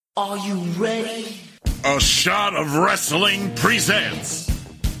Are you ready? A Shot of Wrestling presents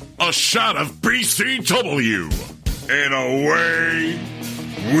A Shot of BCW. And away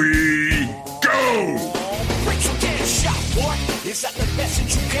we go. Break your damn shot, boy. Is that the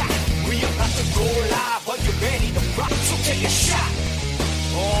message you got? We about to go live. Are you ready to rock? So take a shot.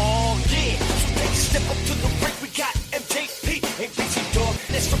 Oh, yeah. So take a step up to the break. We got MJP and BC Dog.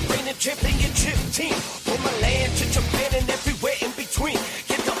 That's the reigning championship team. From Milan to Japan and everywhere in between.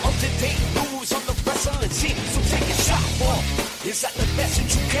 Get the up-to-date news on the wrestling scene. So take a shot, boy. Is that the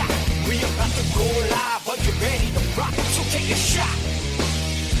message you got? We about to go live. Are you ready to rock? So take a shot.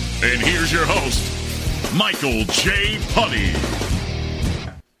 And here's your host, Michael J. Putty.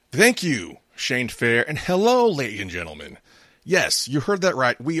 Thank you, Shane Fair, and hello, ladies and gentlemen. Yes, you heard that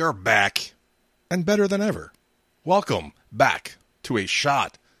right. We are back, and better than ever. Welcome back to A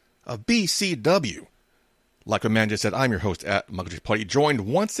Shot of BCW. Like my man just said, I'm your host at Michael J. Putty, joined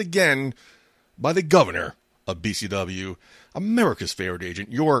once again by the governor of BCW, America's favorite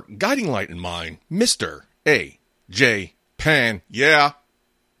agent, your guiding light in mind, Mr. A.J. Pan. Yeah.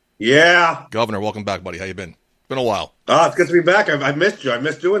 Governor, welcome back, buddy. How you been? Been a while. Oh, it's good to be back. I've missed you. I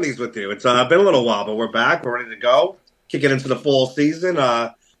missed doing these with you. It's been a little while, but we're back. We're ready to go. Kicking into the fall season.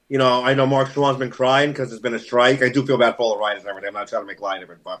 I know Mark Schwann's been crying because there's been a strike. I do feel bad for all the writers and everything. I'm not trying to make light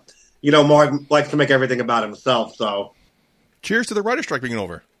of it, but Mark likes to make everything about himself. So, cheers to the writer strike being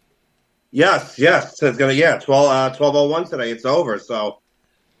over. Yes. So it's gonna 12:01 today. It's over. So,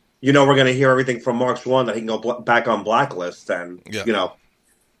 we're gonna hear everything from Mark Schwann that he can go back on blacklist, and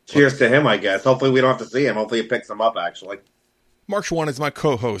cheers to him, I guess. Hopefully we don't have to see him. Hopefully it picks him up, actually. Mark Schwann is my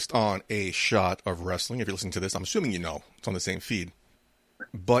co-host on A Shot of Wrestling. If you're listening to this, I'm assuming you know. It's on the same feed.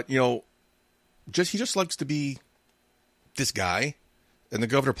 But, he just likes to be this guy. And the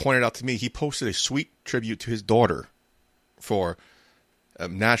governor pointed out to me, he posted a sweet tribute to his daughter for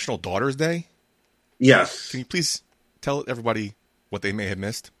National Daughters Day. Yes. Can you please tell everybody what they may have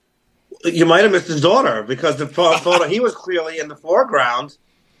missed? You might have missed his daughter, because the photo, he was clearly in the foreground.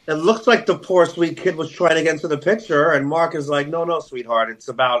 It looks like the poor sweet kid was trying to get into the picture, and Mark is like, "No, sweetheart, it's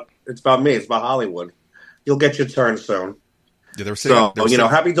about me. It's about Hollywood. You'll get your turn soon." Yeah, they were saying,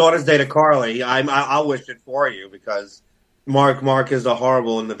 Happy Daughter's Day to Carly. I'll wish it for you, because Mark is a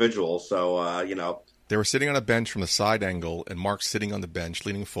horrible individual. So they were sitting on a bench from the side angle, and Mark's sitting on the bench,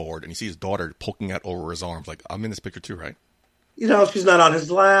 leaning forward, and you see his daughter poking out over his arms, like, "I'm in this picture too, right?" She's not on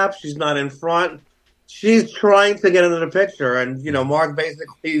his lap. She's not in front. She's trying to get into the picture, and Mark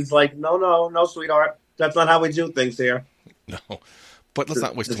basically is like, "No, sweetheart, that's not how we do things here." No, but let's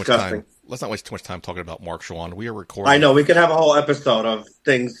not waste too much time. Let's not waste too much time talking about Mark Schwann. We are recording. I know we could have a whole episode of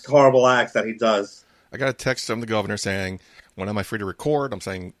horrible acts that he does. I got a text from the governor saying, "When am I free to record?" I'm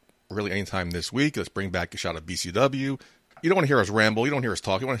saying, "Really, anytime this week. Let's bring back A Shot of BCW." You don't want to hear us ramble. You don't hear us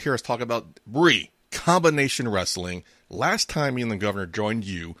talk. You want to hear us talk about combination wrestling. Last time me and the governor joined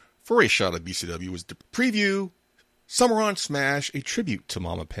you for A Shot of BCW was to preview Summer on Smash, a tribute to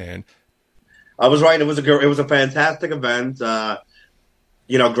Mama Pan. I was right. It was a fantastic event.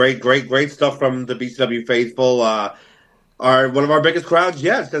 Great stuff from the BCW faithful. One of our biggest crowds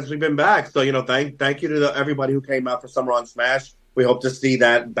since we've been back. So thank you to everybody who came out for Summer on Smash. We hope to see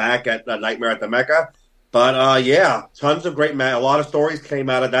that back at Nightmare at the Mecca. But tons of great a lot of stories came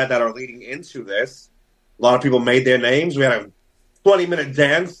out of that are leading into this. A lot of people made their names. We had a 20-minute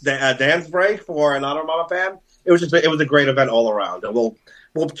dance break for an honor Mama Pan. It was a great event all around. And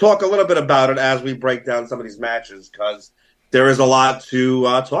we'll talk a little bit about it as we break down some of these matches, because there is a lot to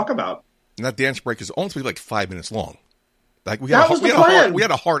talk about. And that dance break is only like 5 minutes long. Like we had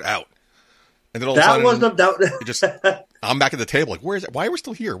a heart out, and then all of a sudden, I'm back at the table. Like, where is it? Why are we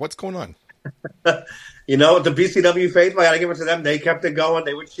still here? What's going on? The BCW faithful, I got to give it to them. They kept it going.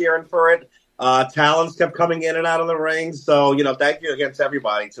 They were cheering for it. Talents kept coming in and out of the ring. So, thank you again to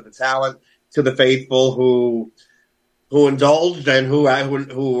everybody, to the talent, to the faithful who indulged and who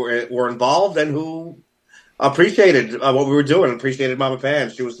were involved and who appreciated what we were doing, appreciated Mama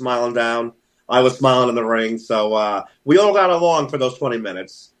Pan. She was smiling down. I was smiling in the ring. So we all got along for those 20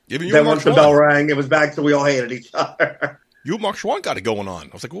 minutes. Then once the bell rang, it was back to we all hated each other. You and Mark Schwann got it going on. I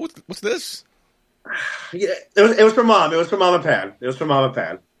was like, what's this? Yeah, it was for Mom. It was for Mama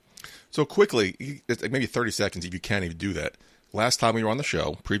Pan. So quickly, maybe 30 seconds if you can't even do that. Last time we were on the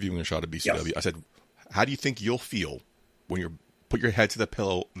show, previewing A Shot of BCW, I said, how do you think you'll feel when you put your head to the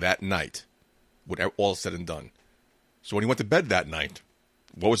pillow that night, when all is said and done? So when you went to bed that night,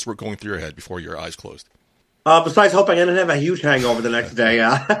 what was going through your head before your eyes closed? Besides hoping I didn't have a huge hangover the next day,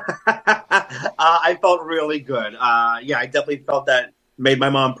 I felt really good. I definitely felt that made my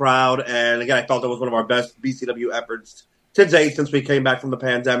mom proud. And again, I felt it was one of our best BCW efforts to date since we came back from the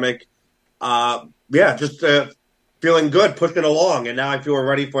pandemic. Just feeling good, pushing along, and now I feel we're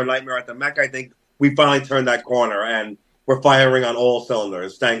ready for a Nightmare at the Mecca. I think we finally turned that corner, and we're firing on all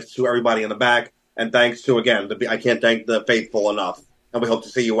cylinders. Thanks to everybody in the back, and thanks to, again, I can't thank the faithful enough, and we hope to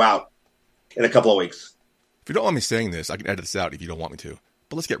see you out in a couple of weeks. If you don't want me saying this, I can edit this out if you don't want me to.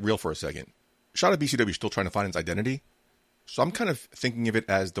 But let's get real for a second. Shot at BCW is still trying to find its identity. So I'm kind of thinking of it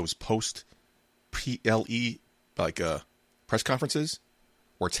as those post-PLE, press conferences,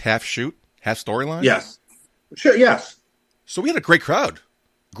 where it's half shoot, half storyline. Yes. Sure, yes. So we had a great crowd.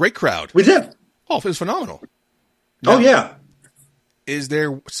 Great crowd. We did. Oh, it was phenomenal. Now, yeah. Is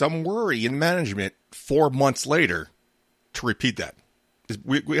there some worry in management 4 months later to repeat that?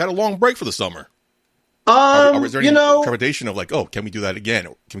 We had a long break for the summer. Is there any trepidation of can we do that again?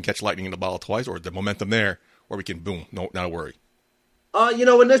 Can we catch lightning in the bottle twice? Or the momentum there where we can, boom, no, not a worry?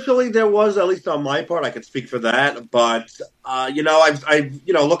 Initially there was, at least on my part, I could speak for that. But, I've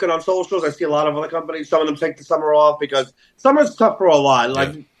looking on socials, I see a lot of other companies, some of them take the summer off because summer's tough for a lot.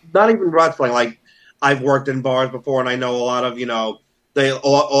 Not even wrestling. I've worked in bars before, and I know a lot of,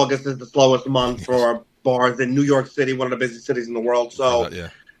 August is the slowest month for bars in New York City, one of the busiest cities in the world. So, people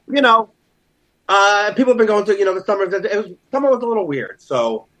have been going through, the summer. Summer was a little weird.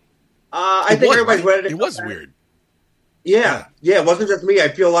 So, I think everybody's ready to come back. It was weird. Yeah, it wasn't just me. I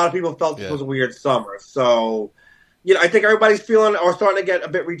feel a lot of people felt this was a weird summer. So, I think everybody's feeling or starting to get a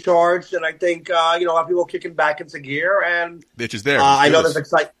bit recharged, and I think a lot of people are kicking back into gear. And the itch is there. I know there's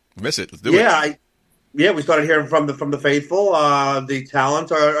excitement. Miss it. Let's do it. We started hearing from the faithful. The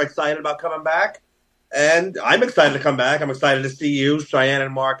talents are excited about coming back, and I'm excited to come back. I'm excited to see you, Cheyenne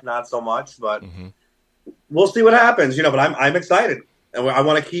and Mark. Not so much, but we'll see what happens. But I'm excited, and I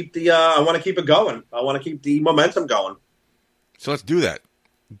want to keep it going. I want to keep the momentum going. So let's do that.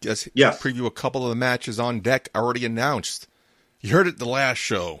 Let's preview a couple of the matches on deck already announced. You heard it the last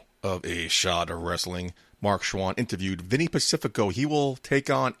show of A Shot of Wrestling. Mark Schwann interviewed Vinny Pacifico. He will take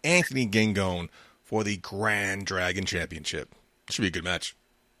on Anthony Gangone for the Grand Dragon Championship. Should be a good match.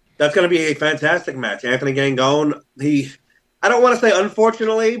 That's going to be a fantastic match. Anthony Gangone, I don't want to say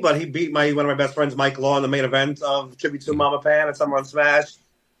unfortunately, but he beat one of my best friends, Mike Law, in the main event of Tribute to Mama Pan at Summer on Smash.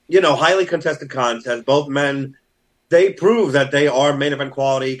 Highly contested contest. Both men, they prove that they are main event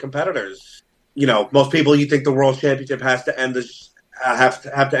quality competitors. Most people, you think the World Championship has to end have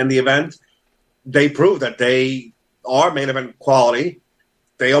to end the event. They prove that they are main event quality.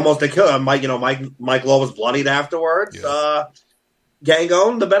 They killed him. Mike Law was bloodied afterwards. Yeah.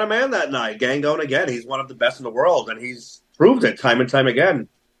 Gangone, the better man that night. Gangone again, he's one of the best in the world, and he's proved it time and time again.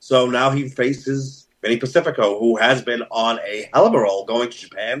 So now he faces Vinny Pacifico, who has been on a hell of a roll, going to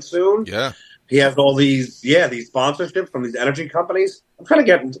Japan soon. Yeah. He has all these sponsorships from these energy companies. I'm trying to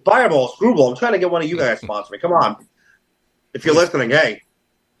get Fireball, Screwball. I'm trying to get one of you guys sponsor me. Come on. If you're listening, hey.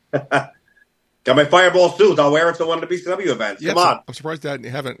 Got my Fireball suit. I'll wear it to one of the BCW events. Come on. I'm surprised that they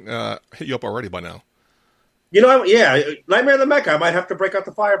haven't hit you up already by now. Nightmare of the Mecca. I might have to break out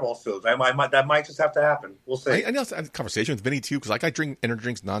the Fireball suit. That might just have to happen. We'll see. I know I had a conversation with Vinny, too, because I drink energy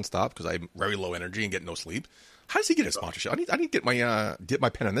drinks nonstop because I'm very low energy and get no sleep. How does he get a sponsorship? I need to get my dip my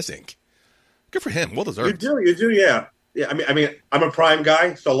pen in this ink. Good for him. Well deserved. You do, yeah. Yeah, I mean, I'm a Prime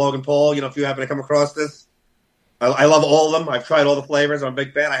guy, so Logan Paul, if you happen to come across this, I love all of them. I've tried all the flavors. I'm a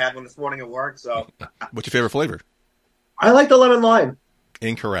big fan. I had one this morning at work. So, what's your favorite flavor? I like the lemon lime.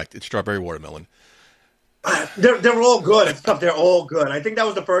 Incorrect. It's strawberry watermelon. They're all good. It's tough. They're all good. I think that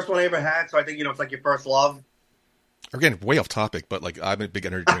was the first one I ever had. So I think it's like your first love. Again, way off topic, but I'm a big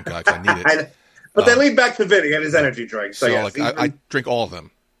energy drink guy. I need it. But they lead back to Vinny and his energy drink. So yes, I drink all of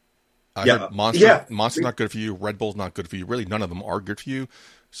them. Monster's not good for you. Red Bull's not good for you. Really, none of them are good for you.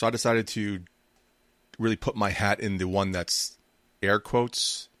 So I decided to really put my hat in the one that's air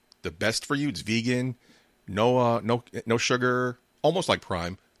quotes the best for you. It's vegan, no sugar, almost like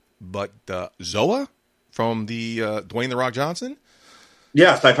Prime, but Zoa from the Dwayne The Rock Johnson.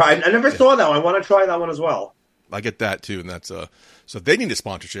 Yes, I never saw that one. I want to try that one as well. I get that too, and that's so if they need a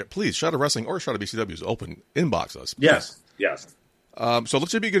sponsorship, please, Shot of Wrestling or Shot of BCW is open. Inbox us. Please. Yes. So it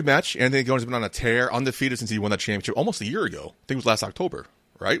looks to be a good match. Anthony Gangone's been on a tear, undefeated since he won that championship almost a year ago. I think it was last October,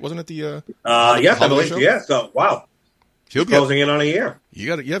 right? Wasn't it the? Yes, I believe so. Yeah. So wow, he'll be closing in on a year.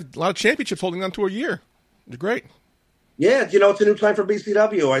 You have a lot of championships holding on to a year. It's great. Yeah, it's a new time for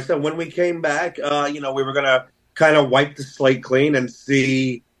BCW. I said when we came back, we were gonna kind of wipe the slate clean and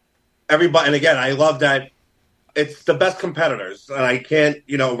see everybody. And again, I love that it's the best competitors, and I can't.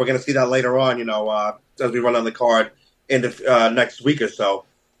 We're gonna see that later on. As we run on the card in the next week or so.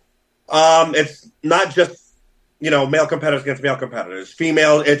 It's not just, male competitors against male competitors.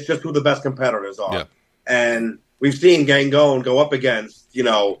 Female, it's just who the best competitors are. Yeah. And we've seen Gangone go up against,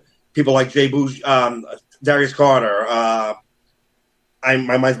 people like Darius Carter.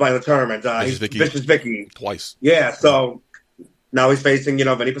 My mind's blank the tournament. Vicious Vicky. Twice. Yeah, so now he's facing,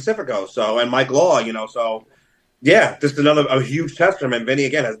 Vinny Pacifico. So, and Mike Law, so yeah, just a huge testament. Vinny,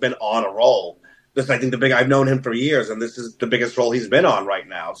 again, has been on a roll. This, I think, I've known him for years, and this is the biggest role he's been on right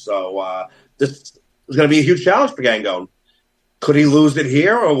now. So this is going to be a huge challenge for Gangone. Could he lose it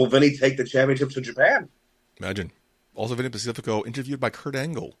here, or will Vinny take the championship to Japan? Imagine. Also, Vinny Pacifico interviewed by Kurt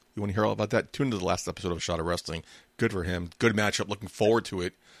Angle. You want to hear all about that? Tune into the last episode of Shot of Wrestling. Good for him. Good matchup. Looking forward to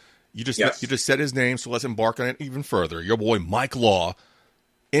it. You just said his name, so let's embark on it even further. Your boy Mike Law,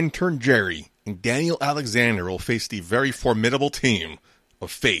 Intern Jerry, and Daniel Alexander will face the very formidable team of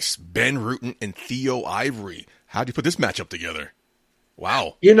face Ben Ruten and Theo Ivory. How'd you put this matchup together?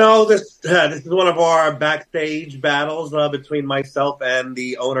 Wow. This is one of our backstage battles between myself and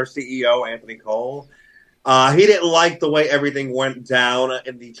the owner-CEO, Anthony Cole. He didn't like the way everything went down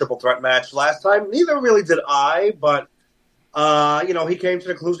in the triple threat match last time. Neither really did I, but, he came to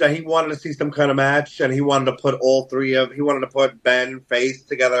the conclusion that he wanted to see some kind of match, and he wanted to put he wanted to put Ben Face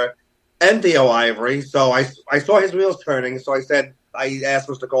together and Theo Ivory. So I saw his wheels turning, so I asked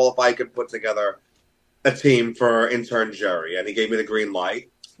Mr. Cole if I could put together a team for Intern Jerry, and he gave me the green light.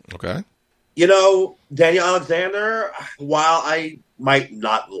 Okay. Daniel Alexander, while I might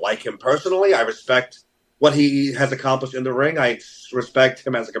not like him personally, I respect what he has accomplished in the ring. I respect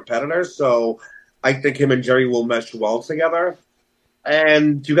him as a competitor, so I think him and Jerry will mesh well together.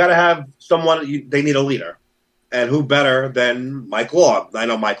 And you got to have someone, they need a leader. And who better than Mike Law? I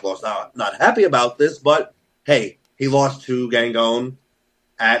know Mike Law's not happy about this, but hey, he lost to Gangone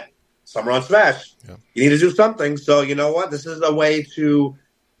at Summer on Smash. Yeah. You need to do something. So you know what? This is a way to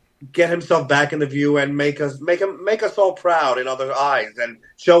get himself back in the view and make us all proud in other eyes and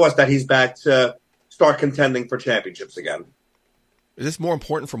show us that he's back to start contending for championships again. Is this more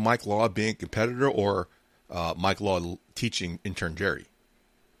important for Mike Law being a competitor or Mike Law teaching Intern Jerry?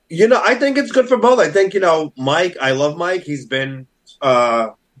 I think it's good for both. I think, Mike, I love Mike. He's been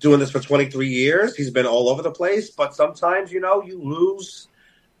doing this for 23 years. He's been all over the place. But sometimes, you lose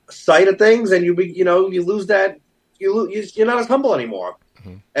sight of things and you lose that. You're not as humble anymore.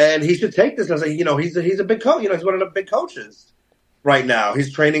 Mm-hmm. And he should take this as he's a big coach. He's one of the big coaches right now.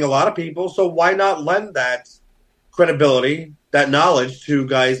 He's training a lot of people. So why not lend that credibility, that knowledge to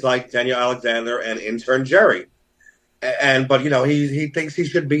guys like Daniel Alexander and Intern Jerry? But he thinks he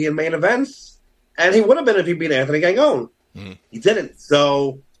should be in main events, and he would have been if he beat Anthony Gangone. Mm. He didn't.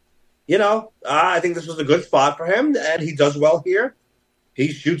 So, I think this was a good spot for him, and he does well here.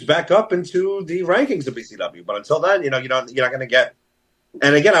 He shoots back up into the rankings of BCW, but until then, you're not going to get.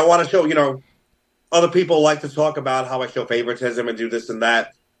 And again, I want to show, other people like to talk about how I show favoritism and do this and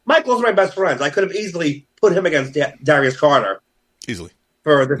that. Michael's my best friend. I could have easily put him against Darius Carter. Easily.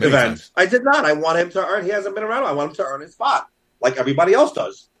 For this event. Times. I did not. I want him to earn. He hasn't been around. I want him to earn his spot like everybody else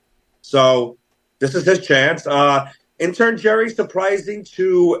does. So this is his chance. Intern Jerry, surprising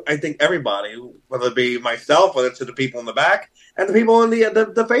to, I think, everybody, whether it be myself, whether it's to the people in the back, and the people in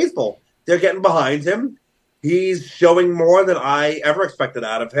the faithful. They're getting behind him. He's showing more than I ever expected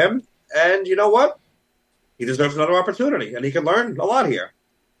out of him. And you know what? He deserves another opportunity, and he can learn a lot here.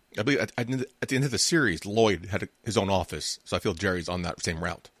 I believe at the end of the series, Lloyd had his own office, so I feel Jerry's on that same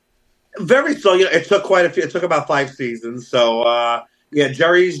route. Very so. It took quite a few. It took about 5 seasons. So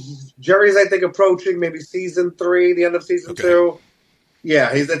Jerry's I think approaching maybe season 3, the end of season 2.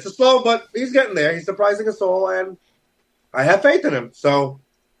 Yeah, it's a slow, but he's getting there. He's surprising us all, and I have faith in him. So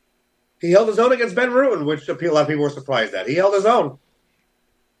he held his own against Ben Ruten, which a lot of people were surprised at. He held his own.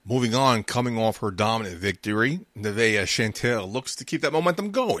 Moving on, coming off her dominant victory, Nevaeh Chantelle looks to keep that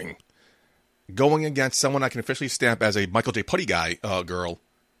momentum going. Going against someone I can officially stamp as a Michael J. Putty guy girl,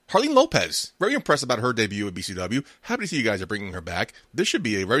 Harleen Lopez. Very impressed about her debut at BCW. Happy to see you guys are bringing her back. This should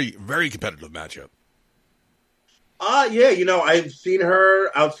be a very, very competitive matchup. I've seen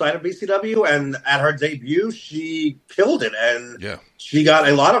her outside of BCW, and at her debut, she killed it, and she got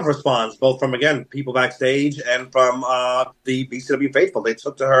a lot of response, both from, again, people backstage and from the BCW faithful. They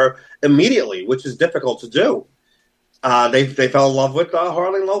took to her immediately, which is difficult to do. They fell in love with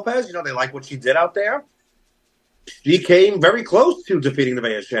Harleen Lopez. They like what she did out there. She came very close to defeating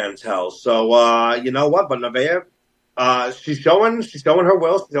Nevaeh Chantelle. So, you know what? But Nevaeh, she's showing her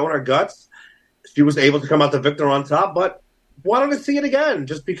will, she's showing her guts. She was able to come out the victor on top, but wanted to see it again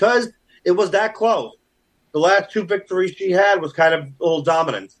just because it was that close. The last 2 victories she had was kind of a little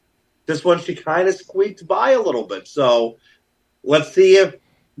dominant. This one, she kind of squeaked by a little bit. So let's see if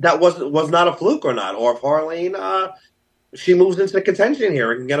that was not a fluke or not, or if Harleen, she moves into the contention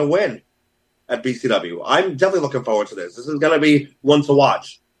here and can get a win. at BCW. I'm definitely looking forward to this. This is going to be one to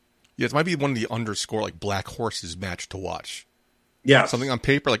watch. Yeah, it might be one of the underscore like Black Horses match to watch. Yeah, something on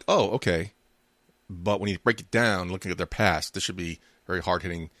paper like, oh, okay, but when you break it down, looking at their past, this should be very hard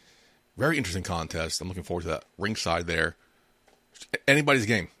hitting, very interesting contest. I'm looking forward to that ringside there. Anybody's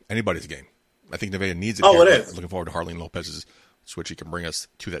game. Anybody's game. I think Nevaeh needs it. Oh, here. it is. I'm looking forward to Harleen Lopez's switch. He can bring us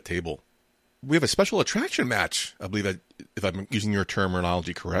to that table. We have a special attraction match. I believe that, if I'm using your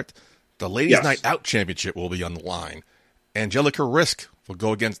terminology correct, the Ladies' Night Out Championship will be on the line. Angelica Risk will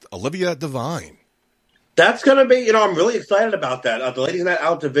go against Olivia Devine. That's going to be, I'm really excited about that. The Ladies' Night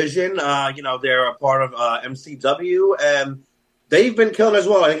Out division, they're a part of MCW, and they've been killing as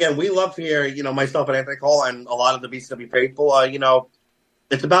well. And again, we love here, myself and Anthony Cole and a lot of the BCW faithful,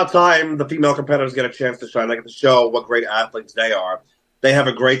 it's about time the female competitors get a chance to shine. They get to show what great athletes they are. They have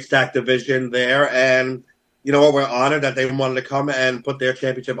a great stacked division there, and you know what? We're honored that they wanted to come and put their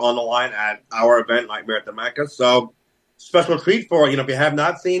championship on the line at our event, Nightmare at the Mecca. So, special treat for, if you have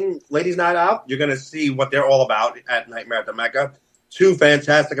not seen Ladies Night Out, you're going to see what they're all about at Nightmare at the Mecca. Two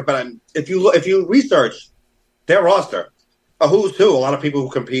fantastic competitors. If you research their roster, a who's who, a lot of people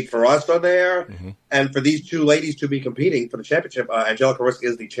who compete for us are there. Mm-hmm. And for these two ladies to be competing for the championship, Angelica Risk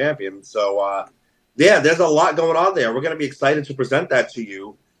is the champion. So, there's a lot going on there. We're going to be excited to present that to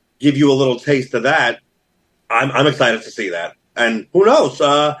you, give you a little taste of that. I'm excited to see that. And who knows,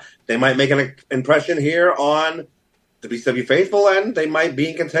 they might make an impression here on the BCW faithful, and they might be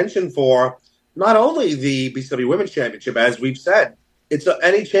in contention for not only the BCW Women's Championship, as we've said,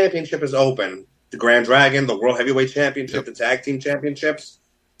 any championship is open. The Grand Dragon, the World Heavyweight Championship, the Tag Team Championships.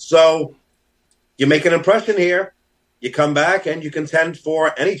 So you make an impression here, you come back, and you contend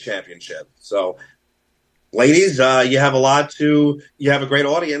for any championship. So, ladies, you have a great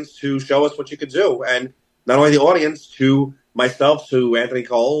audience to show us what you could do. And not only the audience, to myself, to Anthony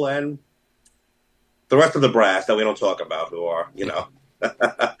Cole, and the rest of the brass that we don't talk about, who are,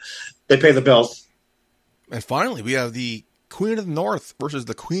 they pay the bills. And finally, we have the Queen of the North versus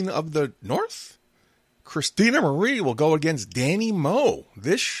the Queen of the North. Christina Marie will go against Dani Mo.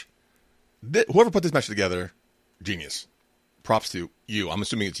 Whoever put this match together, genius. Props to you. I'm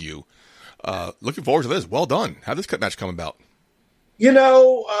assuming it's you. Looking forward to this. Well done. How did this match come about?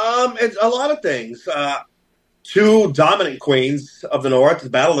 It's a lot of things. Two dominant queens of the North, the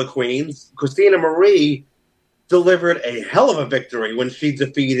Battle of the Queens. Christina Marie delivered a hell of a victory when she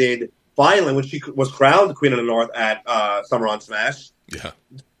defeated, finally, when she was crowned the Queen of the North at Summer on Smash. Yeah.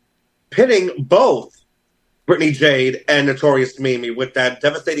 Pitting both Brittany Jade and Notorious Mimi with that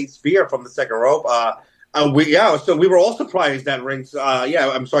devastating spear from the second rope. So we were all surprised that rings.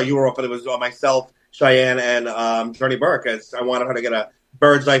 I'm sorry, you were off, but it was myself, Cheyenne, and Journey Burke, as I wanted her to get a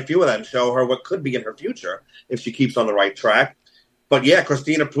bird's eye view of that and show her what could be in her future if she keeps on the right track. But yeah,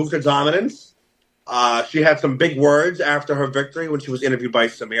 Christina proved her dominance. She had some big words after her victory when she was interviewed by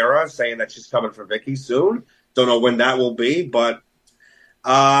Samira, saying that she's coming for Vicky soon. Don't know when that will be, but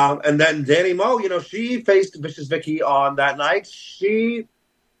and then Dani Mo, she faced Vicious Vicky on that night. She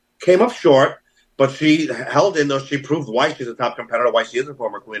came up short, but she held in, though. She proved why she's a top competitor, why she is a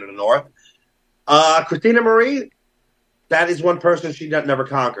former Queen of the North. Christina Marie, that is one person she never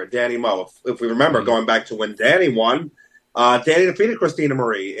conquered, Dani Mo. If we remember, going back to when Dani won, Dani defeated Christina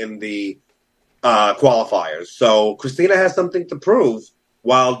Marie in the qualifiers. So Christina has something to prove,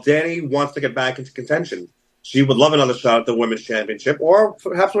 while Dani wants to get back into contention. She would love another shot at the Women's Championship, or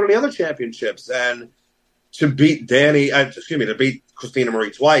perhaps one of the other championships. And to beat to beat Christina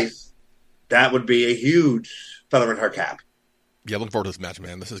Marie twice, that would be a huge feather in her cap. Yeah, looking forward to this match,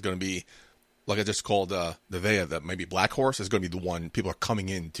 man. This is going to be, like I just called Nevaeh, that maybe Black Horse is going to be the one people are coming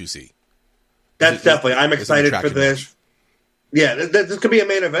in to see. I'm excited for this. Match. Yeah, this could be a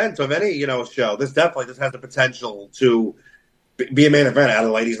main event of any, show. This has the potential to be a main event at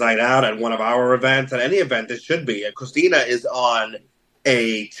a Ladies' Night Out, at one of our events, at any event. This should be. And Christina is on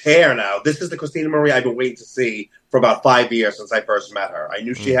a tear now. This is the Christina Marie I've been waiting to see for about 5 years since I first met her. I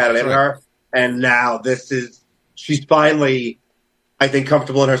knew she had it in her, and now she's finally, I think,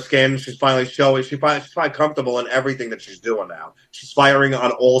 comfortable in her skin. She's finally showing. She's finally comfortable in everything that she's doing now. She's firing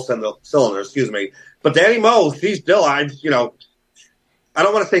on all cylinders. But Dani Mo, she's still, I don't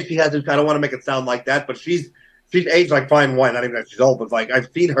want to say she hasn't. I don't want to make it sound like that, but she's aged like fine wine. Not even that she's old, but I've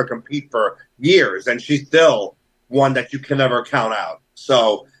seen her compete for years, and she's still one that you can never count out.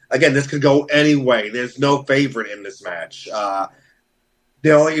 So again, this could go any way. There's no favorite in this match.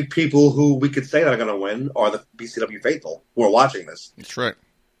 The only people who we could say that are going to win are the BCW faithful who are watching this. That's right.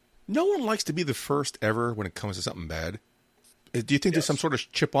 No one likes to be the first ever when it comes to something bad. Do you think there's some sort of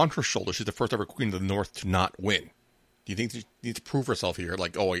chip on her shoulder? She's the first ever Queen of the North to not win. Do you think she needs to prove herself here?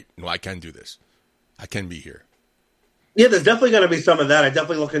 Like, oh, wait, no, I can do this. I can be here. Yeah, there's definitely going to be some of that. I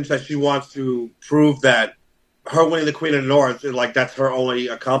definitely look into that. She wants to prove that her winning the Queen of the North, like, that's her only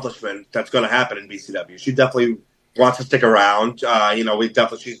accomplishment that's going to happen in BCW. She definitely wants to stick around.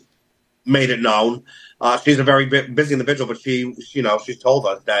 She's made it known. She's a very busy individual, but she's told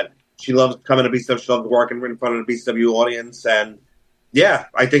us that she loves coming to BCW. She loves working in front of the BCW audience. And, yeah,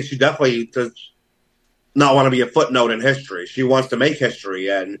 I think she definitely does not want to be a footnote in history. She wants to make history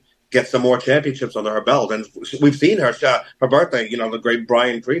and get some more championships under her belt. And we've seen her birthday, the great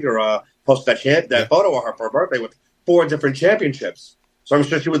Brian Krieger posted that photo of her for her birthday with 4 different championships. So I'm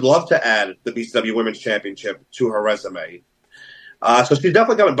sure she would love to add the BCW Women's Championship to her resume. So she's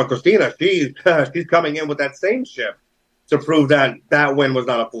definitely coming. But Christina, she's coming in with that same ship to prove that win was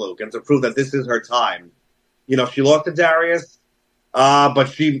not a fluke and to prove that this is her time. She lost to Darius,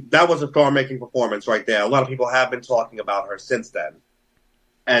 but that was a star-making performance right there. A lot of people have been talking about her since then.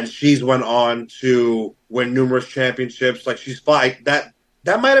 And she's went on to win numerous championships. Like, she's fine. That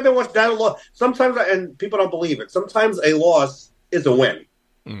might have been what that loss. Sometimes, and people don't believe it, sometimes a loss is a win.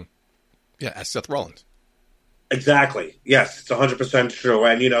 Mm. Yeah, as Seth Rollins. Exactly. Yes, it's 100% true.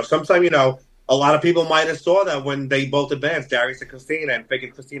 And, sometimes, a lot of people might have saw that when they both advanced, Darius and Christina, and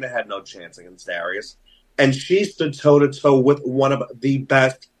figured Christina had no chance against Darius. And she stood toe-to-toe with one of the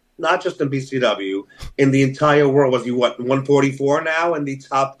best, not just in BCW, in the entire world. Was he, 144 now in the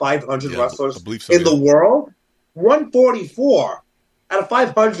top 500 wrestlers in the world? 144 out of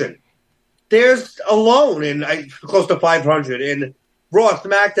 500. There's alone in close to 500 in Raw,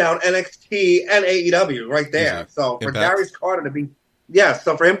 SmackDown, NXT, and AEW right there. Yeah. So for Darius Carter to be,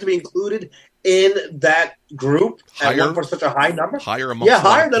 so for him to be included in that group and for such a high number, higher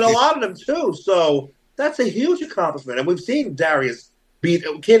than a lot of them too. So that's a huge accomplishment, and we've seen Darius beat.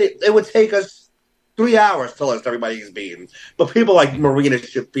 It would take us 3 hours to list everybody he's beaten, but people like Marina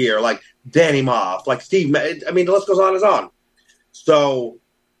Shafir, like Dani Mo, like Steve. I mean, the list goes on and on. So,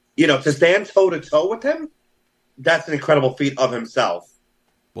 to stand toe-to-toe with him, that's an incredible feat of himself.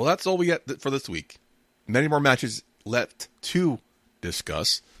 Well, that's all we got for this week. Many more matches left to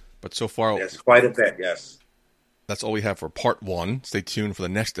discuss, but so far... Yes, quite a bit, yes. That's all we have for part 1. Stay tuned for the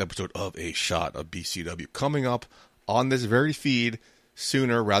next episode of A Shot of BCW coming up on this very feed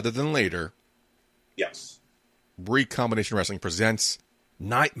sooner rather than later. Yes. Brie Combination Wrestling presents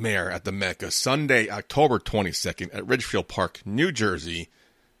Nightmare at the Mecca, Sunday, October 22nd at Ridgefield Park, New Jersey.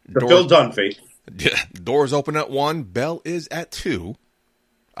 Phil Dunphy. Yeah, doors open at 1, bell is at 2.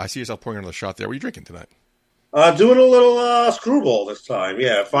 I see yourself pouring another shot there. What are you drinking tonight? Doing a little screwball this time.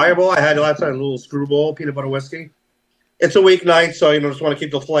 Yeah, Fireball. I had last night a little screwball, peanut butter whiskey. It's a weeknight, so just want to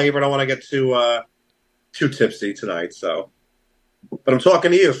keep the flavor. I don't want to get too tipsy tonight. So, but I'm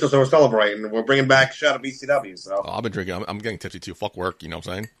talking to you because we're celebrating. We're bringing back a shot of BCW. So I've been drinking. I'm getting tipsy too. Fuck work. You know what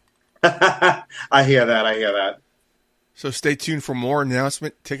I'm saying? I hear that. So stay tuned for more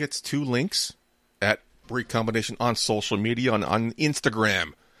announcement. Tickets to links at Brie Combination on social media on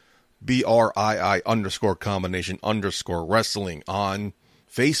Instagram. BRII_combination_wrestling on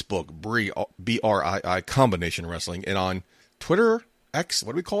Facebook, BRII Combination Wrestling, and on Twitter, X,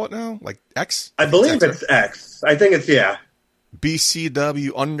 what do we call it now? Like X? I believe it's X. I think it's,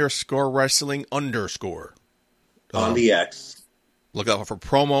 BCW_wrestling_. On the X. Look out for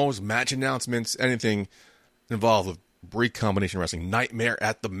promos, match announcements, anything involved with Brie Combination Wrestling. Nightmare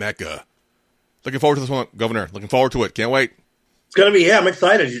at the Mecca. Looking forward to this one, Governor. Looking forward to it. Can't wait. It's going to be, I'm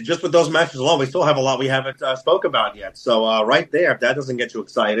excited. Just with those matches alone, we still have a lot we haven't spoke about yet. So right there, if that doesn't get you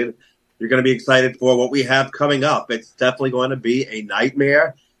excited, you're going to be excited for what we have coming up. It's definitely going to be a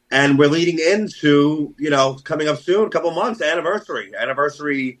nightmare. And we're leading into, coming up soon, a couple months,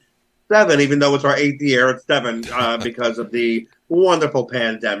 Anniversary 7, even though it's our 8th year, it's 7 because of the wonderful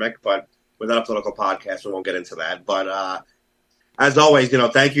pandemic. But without a political podcast, we won't get into that. But as always,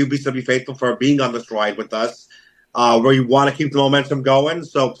 thank you, BCW Faithful, for being on this ride with us. We want to keep the momentum going,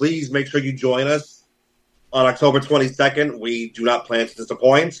 so please make sure you join us on October 22nd. We do not plan to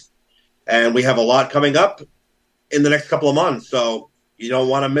disappoint, and we have a lot coming up in the next couple of months, so you don't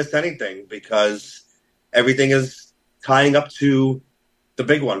want to miss anything because everything is tying up to the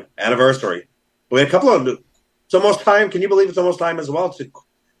big one, Anniversary. We had a couple of... It's almost time. Can you believe it's almost time as well to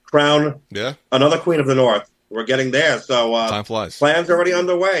crown another Queen of the North? We're getting there, so time flies. Plans are already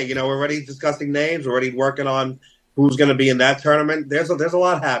underway. We're already discussing names. We're already working on who's going to be in that tournament. There's a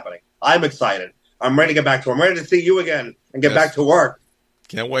lot happening. I'm excited. I'm ready to get back to it. I'm ready to see you again and get back to work.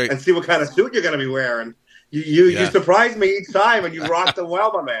 Can't wait. And see what kind of suit you're going to be wearing. You surprise me each time, and you rock them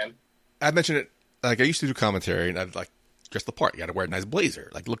well, my man. I mentioned it. Like, I used to do commentary, and I'd dress the part. You got to wear a nice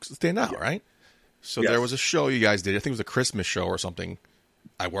blazer. Stand out, right? So there was a show you guys did. I think it was a Christmas show or something.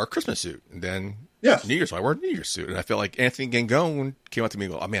 I wore a Christmas suit. And then Yes. New Year's, so I wore a New Year's suit. And I felt like Anthony Gangone came up to me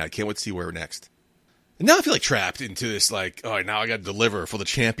and go, oh, man, I can't wait to see where we're next. And now I feel like trapped into this, like, all right, now I got to deliver for the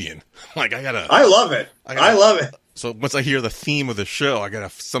champion. Like, I love it. I love it. So once I hear the theme of the show, I got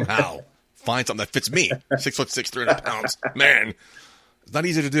to somehow find something that fits me. 6'6", 300 pounds. Man, it's not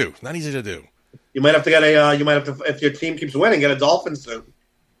easy to do. Not easy to do. You might have to get if your team keeps winning, get a dolphin suit.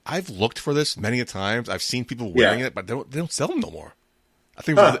 I've looked for this many a times. I've seen people wearing it, but they don't sell them no more. I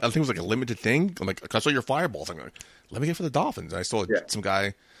think it was like a limited thing. I'm like, I saw your fireballs. I'm like, let me get it for the Dolphins. And I saw some guy,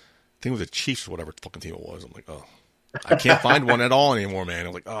 I think it was the Chiefs or whatever fucking team it was. I'm like, oh, I can't find one at all anymore, man.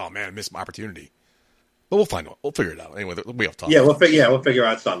 I'm like, oh man, I missed my opportunity. But we'll find one. We'll figure it out. Anyway, we have time. Yeah, we'll figure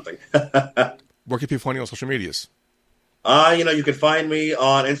out something. Where can people find you on social medias? You can find me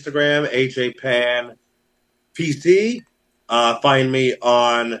on Instagram, AJPanPC. Find me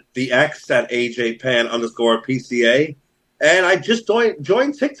on the X at AJPan_PCA. And I just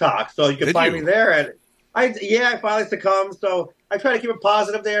joined TikTok, so you can find me there. I finally succumbed, so I try to keep it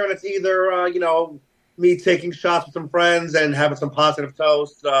positive there, and it's either, me taking shots with some friends and having some positive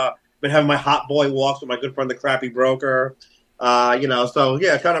toast. Been having my hot boy walks with my good friend, the Crappy Broker. Trying to have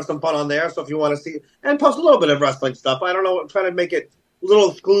some fun on there. So if you want to see, and post a little bit of wrestling stuff. I don't know, I'm trying to make it a little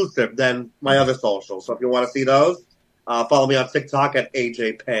exclusive than my other socials. So if you want to see those, follow me on TikTok at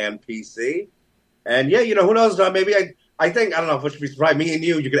AJPanPC. And who knows? Maybe I think, I don't know if it should be surprised. Me and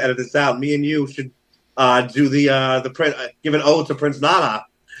you can edit this out. Me and you should do the Prince, give an ode to Prince Nana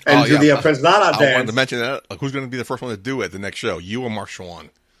and the Prince Nana dance. I wanted to mention that. Like, who's going to be the first one to do it at the next show? You or Mark Schwann?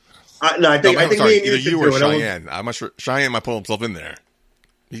 I think me and either you or Cheyenne. I'm not sure. Cheyenne might pull himself in there.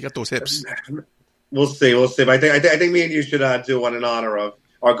 He got those hips. We'll see. But I think me and you should do one in honor of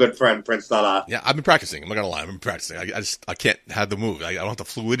our good friend Prince Nana. Yeah, I've been practicing. I'm not gonna lie. I've been practicing. I can't have the move. I don't have the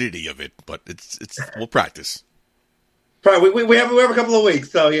fluidity of it, but it's we'll practice. Probably we have a couple of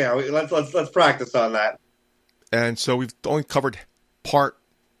weeks, so yeah, let's practice on that. And so we've only covered part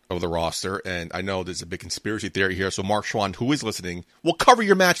of the roster, and I know there's a big conspiracy theory here. So Mark Schwann, who is listening, will cover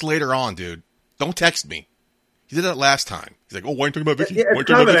your match later on, dude. Don't text me. He did that last time. He's like, "Oh, why are you talking about Vicky? Yeah, we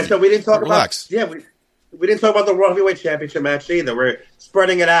didn't talk Relax. about. Yeah, we didn't talk about the World Heavyweight Championship match either. We're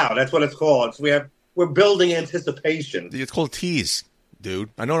spreading it out. That's what it's called. So we're building anticipation. It's called a tease, dude.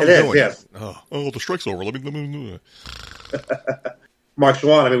 I know what I'm doing. Yes. Oh, the strike's over. Let me. Mark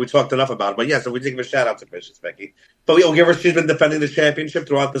Schwann, we talked enough about it. But yeah, so we did give a shout out to Vicious Becky. But we'll give her, she's been defending the championship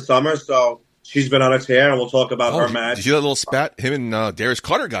throughout the summer, so she's been on a tear, and we'll talk about her match. Did you see that little spat him and Darius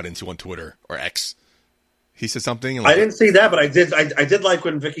Carter got into on Twitter, or X? He said something. I didn't see that, but I did like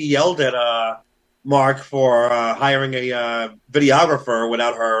when Vicky yelled at Mark for hiring a videographer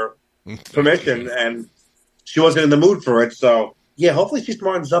without her permission, and she wasn't in the mood for it. So, yeah, hopefully she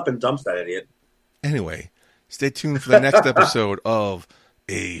smartens up and dumps that idiot. Anyway, stay tuned for the next episode of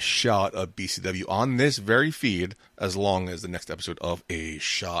A Shot of BCW on this very feed, as long as the next episode of A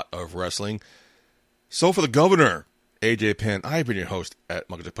Shot of Wrestling. So for the governor, AJ Penn, I've been your host at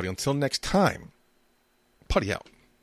Mugger Putty. Until next time, putty out.